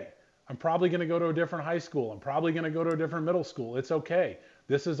okay. I'm probably going to go to a different high school. I'm probably going to go to a different middle school. It's okay.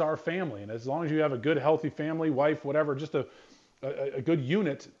 This is our family. And as long as you have a good, healthy family, wife, whatever, just a good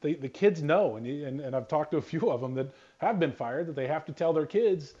unit, the kids know. And I've talked to a few of them that have been fired, that they have to tell their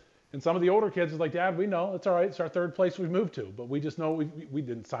kids. And some of the older kids are like, Dad, we know. It's all right. It's our third place we've moved to. But we just know we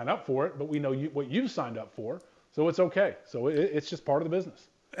didn't sign up for it. But we know what you signed up for. So it's okay. So it's just part of the business.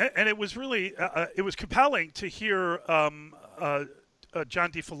 And it was really it was compelling to hear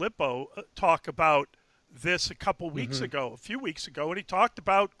John DeFilippo talk about this a few weeks ago, and he talked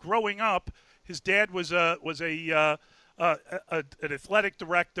about growing up. His dad was an athletic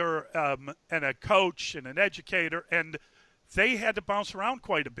director and a coach and an educator, and they had to bounce around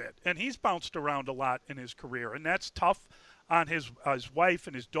quite a bit. And he's bounced around a lot in his career, and that's tough on his wife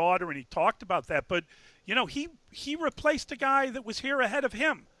and his daughter. And he talked about that, but he replaced a guy that was here ahead of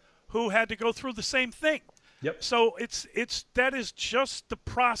him, who had to go through the same thing. Yep. So that is just the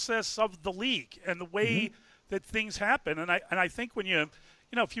process of the league and the way that things happen. And I think when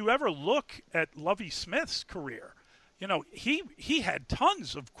if you ever look at Lovie Smith's career, he had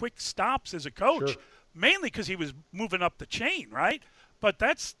tons of quick stops as a coach, Sure. mainly because he was moving up the chain, right? But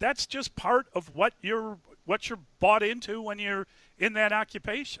that's just part of what you're bought into when you're in that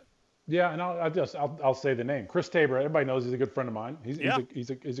occupation. Yeah, and I'll say the name. Chris Tabor, everybody knows he's a good friend of mine. He's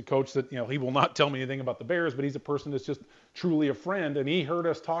a coach that, he will not tell me anything about the Bears, but he's a person that's just truly a friend. And he heard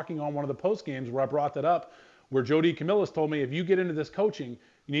us talking on one of the post games where I brought that up, where Joe DeCamillis told me, if you get into this coaching,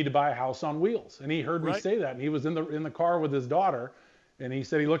 you need to buy a house on wheels. And he heard me say that, and he was in the car with his daughter, and he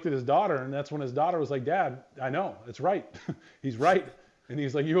said he looked at his daughter, and that's when his daughter was like, "Dad, I know, it's right." He's right. And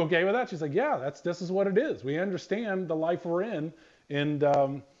he's like, "You okay with that?" She's like, "Yeah, this is what it is. We understand the life we're in." And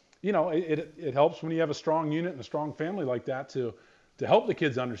it helps when you have a strong unit and a strong family like that to help the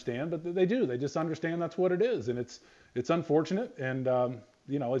kids understand. But they do. They just understand that's what it is, and it's unfortunate. And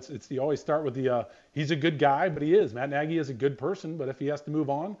you always start with he's a good guy, but he is. Matt Nagy is a good person, but if he has to move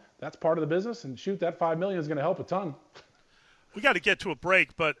on, that's part of the business. And shoot, that $5 million is going to help a ton. We got to get to a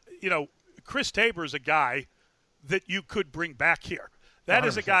break, but Chris Tabor is a guy that you could bring back here. That 100%.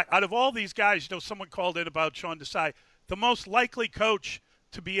 Is a guy out of all these guys. Someone called in about Sean Desai. The most likely coach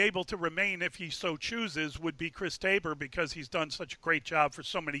to be able to remain, if he so chooses, would be Chris Tabor, because he's done such a great job for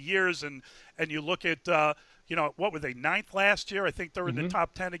so many years. And you look at, what were they, 9th last year? I think they're in the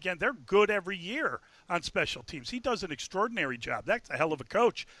top 10 again. They're good every year on special teams. He does an extraordinary job. That's a hell of a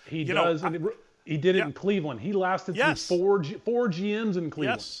coach. He does. He did it in Cleveland. He lasted through four GMs in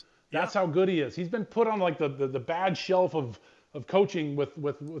Cleveland. Yes. That's how good he is. He's been put on like the bad shelf of coaching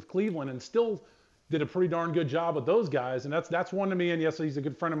with Cleveland, and still did a pretty darn good job with those guys. And that's one to me. And yes, he's a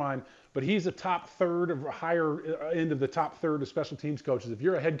good friend of mine, but he's a top third or higher end of the top third of special teams coaches. If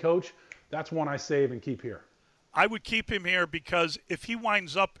you're a head coach, that's one I save and keep here. I would keep him here because if he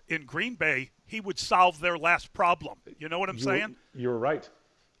winds up in Green Bay, he would solve their last problem. You know what I'm saying? You're right.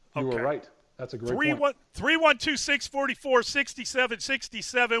 You were right. That's a great point.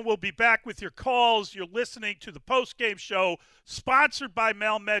 312-644-6767. We'll be back with your calls. You're listening to the postgame show sponsored by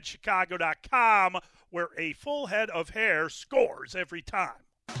MelMedChicago.com, where a full head of hair scores every time.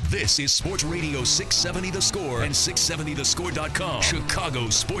 This is Sports Radio 670 The Score and 670thescore.com, Chicago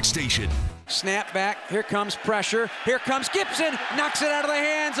Sports Station. Snap back. Here comes pressure. Here comes Gibson. Knocks it out of the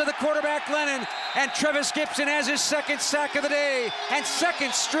hands of the quarterback, Glennon. And Trevis Gibson has his second sack of the day and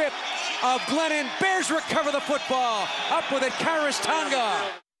second strip of Glennon. Bears recover the football. Up with it, Karis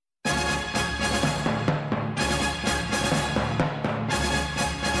Tonga.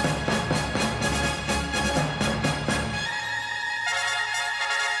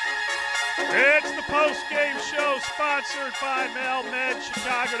 It's the post-game show sponsored by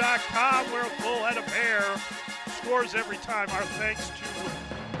MelMedChicago.com, where a full head of hair scores every time. Our thanks to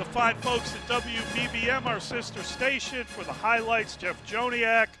the fine folks at WBBM, our sister station, for the highlights. Jeff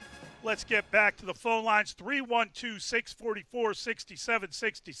Joniak. Let's get back to the phone lines.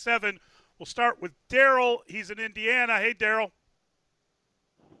 312-644-6767. We'll start with Daryl. He's in Indiana. Hey, Daryl.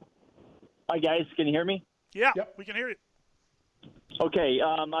 Hi, guys. Can you hear me? Yeah, we can hear you. Okay,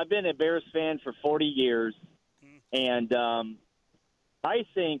 I've been a Bears fan for 40 years, and I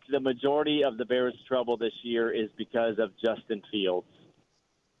think the majority of the Bears' trouble this year is because of Justin Fields.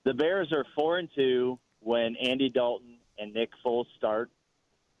 The Bears are 4-2 when Andy Dalton and Nick Foles start.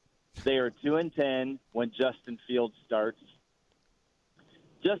 They are 2-10 when Justin Fields starts.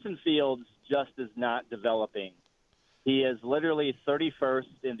 Justin Fields just is not developing. He is literally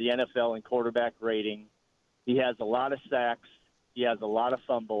 31st in the NFL in quarterback rating. He has a lot of sacks. He has a lot of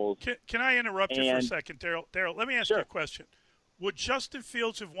fumbles. Can I interrupt you for a second, Daryl? Daryl, let me ask you a question. Would Justin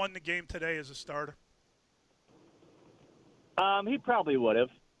Fields have won the game today as a starter? He probably would have.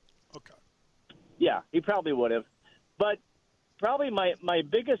 Okay. Yeah, he probably would have. But probably my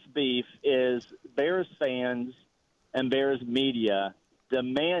biggest beef is Bears fans and Bears media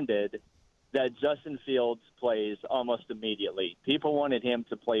demanded that Justin Fields plays almost immediately. People wanted him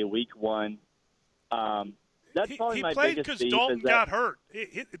to play week 1. That's probably he my played biggest because beef. Dalton got hurt.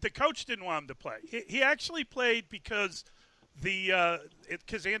 The coach didn't want him to play. He actually played because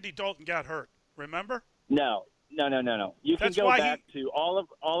Andy Dalton got hurt. Remember? No. You can go back to all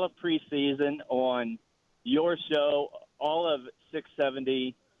of preseason on your show, all of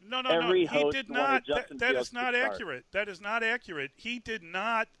 670. No. Every He host did not. That is not start. accurate. That is not accurate. He did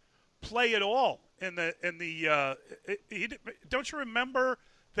not play at all in the. Don't you remember?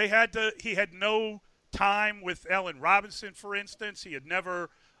 He had no time with Allen Robinson, for instance. He had never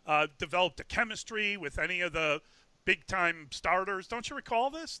developed a chemistry with any of the big-time starters. Don't you recall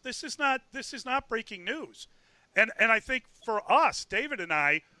this? This is not breaking news. And I think for us, David and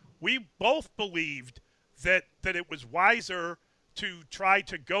I, we both believed that it was wiser to try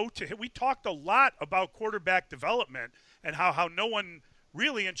to go to him. We talked a lot about quarterback development and how no one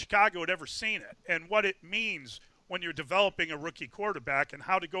really in Chicago had ever seen it and what it means when you're developing a rookie quarterback and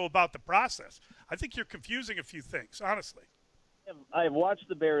how to go about the process. I think you're confusing a few things, honestly. I've watched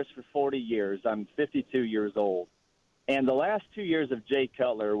the Bears for 40 years. I'm 52 years old. And the last 2 years of Jay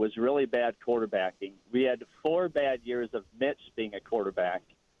Cutler was really bad quarterbacking. We had 4 bad years of Mitch being a quarterback.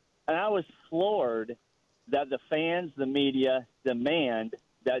 And I was floored that the fans, the media, demand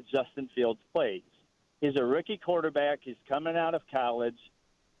that Justin Fields plays. He's a rookie quarterback. He's coming out of college.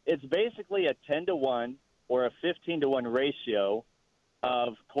 It's basically a 10-to-1 or a 15-to-1 ratio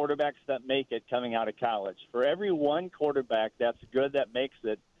of quarterbacks that make it coming out of college. For every one quarterback that's good that makes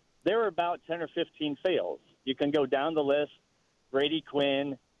it, there are about 10 or 15 fails. You can go down the list, Brady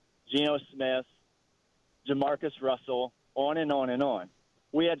Quinn, Geno Smith, Jamarcus Russell, on and on and on.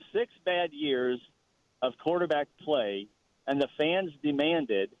 We had 6 bad years of quarterback play, and the fans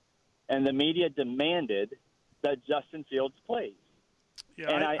demanded and the media demanded that Justin Fields plays.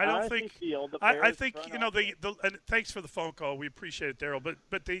 Yeah, and I don't think. I think the and thanks for the phone call. We appreciate it, Daryl.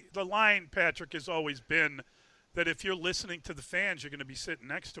 But the line, Patrick, has always been that if you're listening to the fans, you're going to be sitting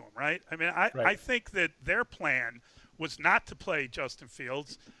next to them, right? I mean, I think that their plan was not to play Justin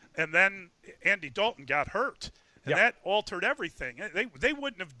Fields, and then Andy Dalton got hurt, and that altered everything. They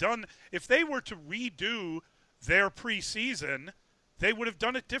wouldn't have done if they were to redo their preseason. They would have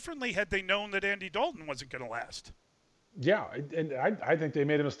done it differently had they known that Andy Dalton wasn't going to last. Yeah, and I think they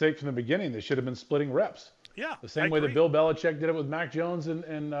made a mistake from the beginning. They should have been splitting reps. Yeah, the same way that Bill Belichick did it with Mac Jones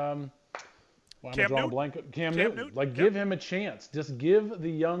and Cam Newton. Like, give him a chance. Just give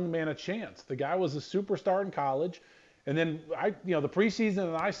the young man a chance. The guy was a superstar in college. And then, the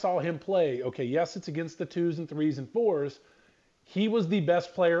preseason that I saw him play, okay, yes, it's against the 2s and 3s and 4s. He was the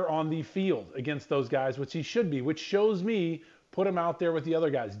best player on the field against those guys, which he should be, which shows me put him out there with the other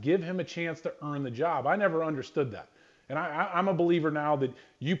guys. Give him a chance to earn the job. I never understood that. And I'm a believer now that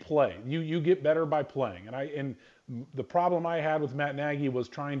you play. You get better by playing. And the problem I had with Matt Nagy was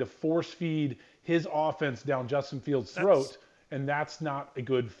trying to force feed his offense down Justin Fields' throat, and that's not a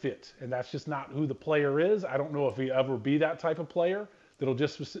good fit. And that's just not who the player is. I don't know if he'll ever be that type of player that'll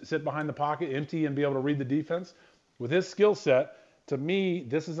just sit behind the pocket empty and be able to read the defense. With his skill set, to me,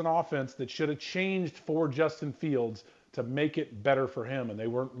 this is an offense that should have changed for Justin Fields to make it better for him, and they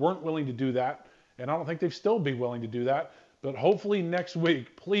weren't willing to do that. And I don't think they'd still be willing to do that. But hopefully next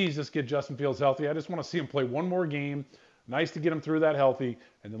week, please just get Justin Fields healthy. I just want to see him play one more game. Nice to get him through that healthy,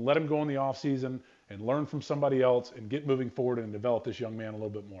 and then let him go in the offseason and learn from somebody else and get moving forward and develop this young man a little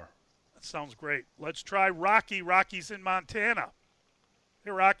bit more. That sounds great. Let's try Rocky. Rocky's in Montana.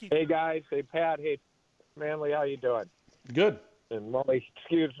 Hey, Rocky. Hey, guys. Hey, Pat. Hey, Manley. How you doing? Good. And Molly,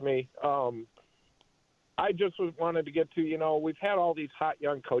 excuse me. I just wanted to get to, we've had all these hot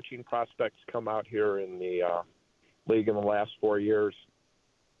young coaching prospects come out here in the league in the last 4 years.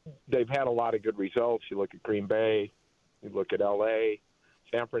 They've had a lot of good results. You look at Green Bay, you look at L.A.,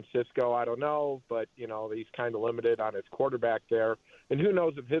 San Francisco, I don't know, but, he's kind of limited on his quarterback there. And who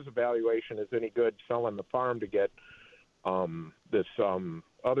knows if his evaluation is any good selling the farm to get this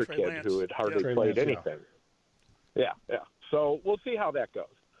other Trey kid Lance. who had hardly played anything. Yeah. So we'll see how that goes.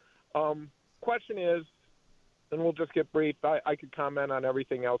 Question is, and we'll just get brief. I could comment on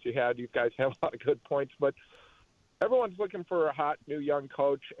everything else you had. You guys have a lot of good points, but everyone's looking for a hot new young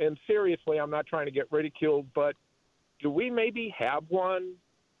coach. And seriously, I'm not trying to get ridiculed, but do we maybe have one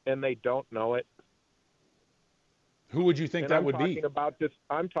and they don't know it? Who would you think that would be?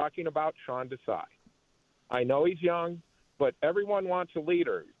 I'm talking about Sean Desai. I know he's young, but everyone wants a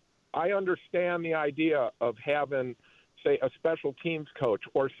leader. I understand the idea of having, say, a special teams coach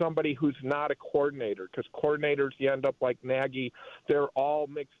or somebody who's not a coordinator, because coordinators, you end up like Nagy. They're all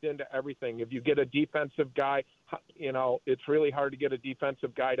mixed into everything. If you get a defensive guy, it's really hard to get a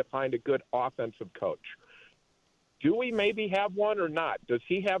defensive guy to find a good offensive coach. Do we maybe have one or not? Does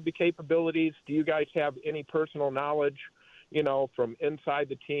he have the capabilities? Do you guys have any personal knowledge, from inside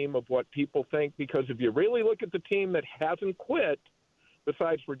the team of what people think? Because if you really look at the team that hasn't quit,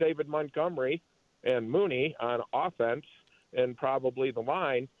 besides for David Montgomery and Mooney on offense and probably the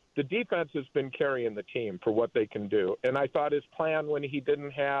line, the defense has been carrying the team for what they can do. And I thought his plan when he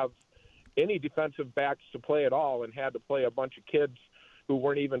didn't have any defensive backs to play at all and had to play a bunch of kids who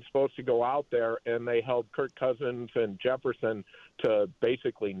weren't even supposed to go out there, and they held Kirk Cousins and Jefferson to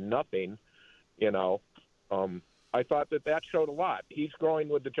basically nothing, I thought that showed a lot. He's growing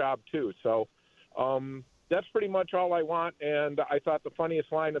with the job too. So that's pretty much all I want. And I thought the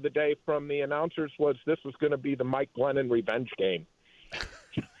funniest line of the day from the announcers was this was going to be the Mike Glennon revenge game.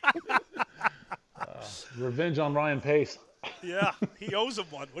 Revenge on Ryan Pace. Yeah, he owes him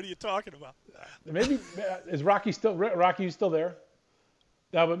one. What are you talking about? Maybe is Rocky still there?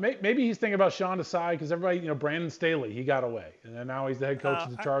 No, but maybe he's thinking about Sean Desai because everybody, Brandon Staley, he got away, and then now he's the head coach of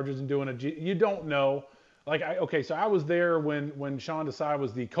the Chargers and doing you don't know. So I was there when Sean Desai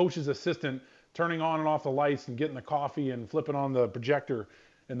was the coach's assistant, turning on and off the lights and getting the coffee and flipping on the projector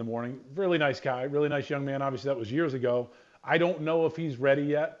in the morning. Really nice guy, really nice young man. Obviously, that was years ago. I don't know if he's ready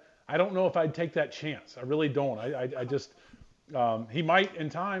yet. I don't know if I'd take that chance. I really don't. I just he might in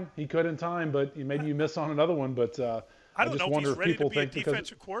time. He could in time, but maybe you miss on another one. But I don't just know if wonder he's ready people to be a think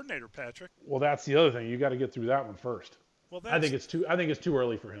defensive coordinator, Patrick. Well, that's the other thing. You got to get through that one first. Well, I think it's too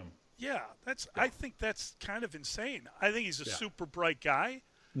early for him. Yeah, I think that's kind of insane. I think he's a super bright guy.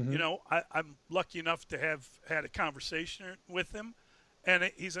 Mm-hmm. I'm lucky enough to have had a conversation with him,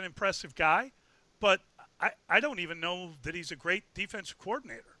 and he's an impressive guy. But I don't even know that he's a great defensive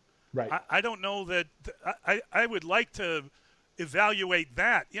coordinator. Right. I don't know that I would like to evaluate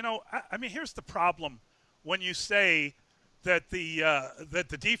that. I mean, here's the problem when you say that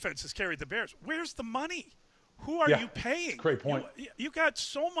the defense has carried the Bears. Where's the money? Who are you paying? Great point. You got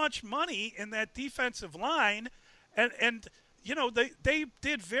so much money in that defensive line, and they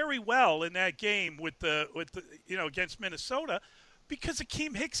did very well in that game with the against Minnesota because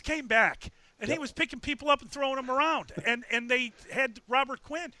Akeem Hicks came back and he was picking people up and throwing them around, and they had Robert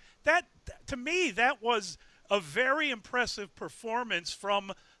Quinn. That to me that was a very impressive performance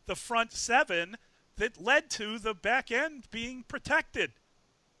from the front seven that led to the back end being protected.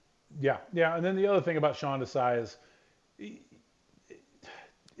 Yeah, and then the other thing about Sean Desai is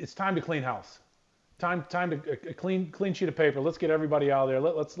it's time to clean house. Time to a clean sheet of paper. Let's get everybody out of there.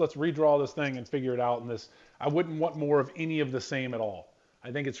 Let's redraw this thing and figure it out. I wouldn't want more of any of the same at all.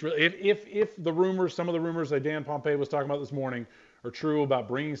 I think it's really if the rumors, some of the rumors that Dan Pompei was talking about this morning are true about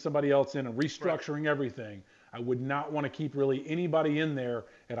bringing somebody else in and restructuring everything, I would not want to keep really anybody in there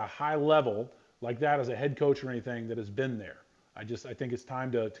at a high level like that as a head coach or anything that has been there. I think it's time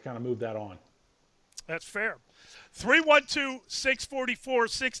to kind of move that on. That's fair.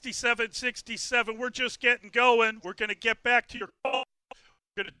 312-644-6767. We're just getting going. We're going to get back to your call.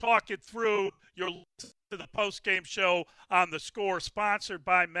 We're going to talk it through. You're listening to the post-game show on The Score, sponsored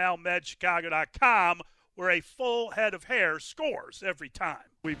by MalMedChicago.com, where a full head of hair scores every time.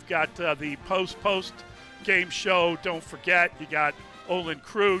 We've got the post-game show. Don't forget, you got Olin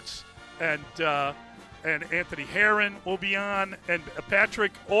Kreutz and Anthony Herron will be on. And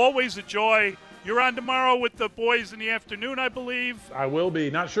Patrick, always a joy. You're on tomorrow with the boys in the afternoon, I believe. I will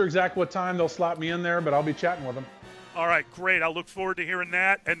be. Not sure exactly what time they'll slot me in there, but I'll be chatting with them. All right, great. I'll look forward to hearing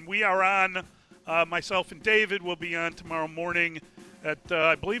that. And we are on, myself and David will be on tomorrow morning at,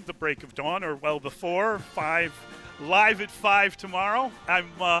 I believe, the break of dawn or well before, 5, live at 5 tomorrow. I've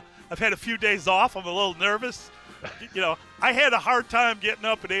had a few days off. I'm a little nervous. I had a hard time getting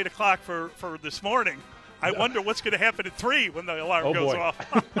up at 8 o'clock for this morning. I wonder what's going to happen at 3 when the alarm goes off.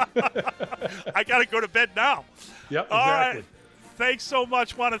 I got to go to bed now. Yep, exactly. All right. Thanks so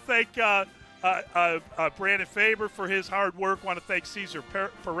much. Want to thank Brandon Faber for his hard work. Want to thank Cesar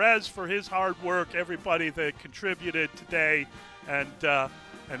Perez for his hard work. Everybody that contributed today. And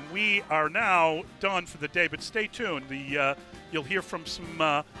we are now done for the day. But stay tuned. You'll hear from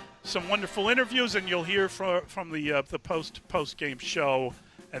some wonderful interviews, and you'll hear from the post-game show.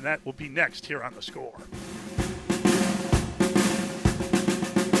 And that will be next here on The Score.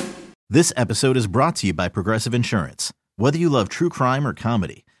 This episode is brought to you by Progressive Insurance. Whether you love true crime or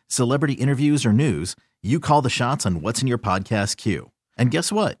comedy, celebrity interviews or news, you call the shots on what's in your podcast queue. And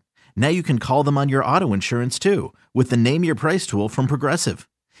guess what? Now you can call them on your auto insurance too with the Name Your Price tool from Progressive.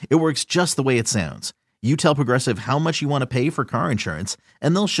 It works just the way it sounds. You tell Progressive how much you want to pay for car insurance,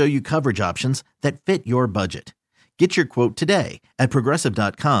 and they'll show you coverage options that fit your budget. Get your quote today at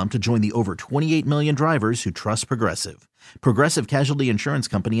Progressive.com to join the over 28 million drivers who trust Progressive. Progressive Casualty Insurance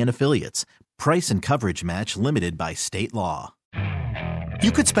Company and Affiliates. Price and coverage match limited by state law.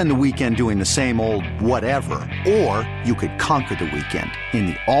 You could spend the weekend doing the same old whatever, or you could conquer the weekend in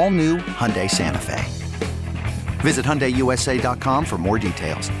the all-new Hyundai Santa Fe. Visit HyundaiUSA.com for more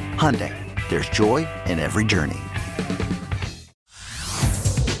details. Hyundai, there's joy in every journey.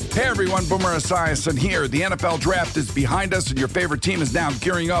 Hey everyone, Boomer Esiason here. The NFL Draft is behind us and your favorite team is now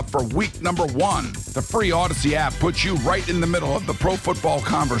gearing up for week number 1. The free Odyssey app puts you right in the middle of the pro football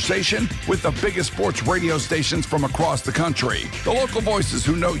conversation with the biggest sports radio stations from across the country. The local voices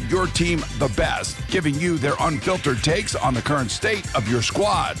who know your team the best, giving you their unfiltered takes on the current state of your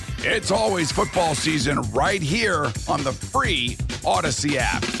squad. It's always football season right here on the free Odyssey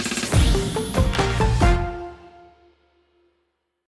app.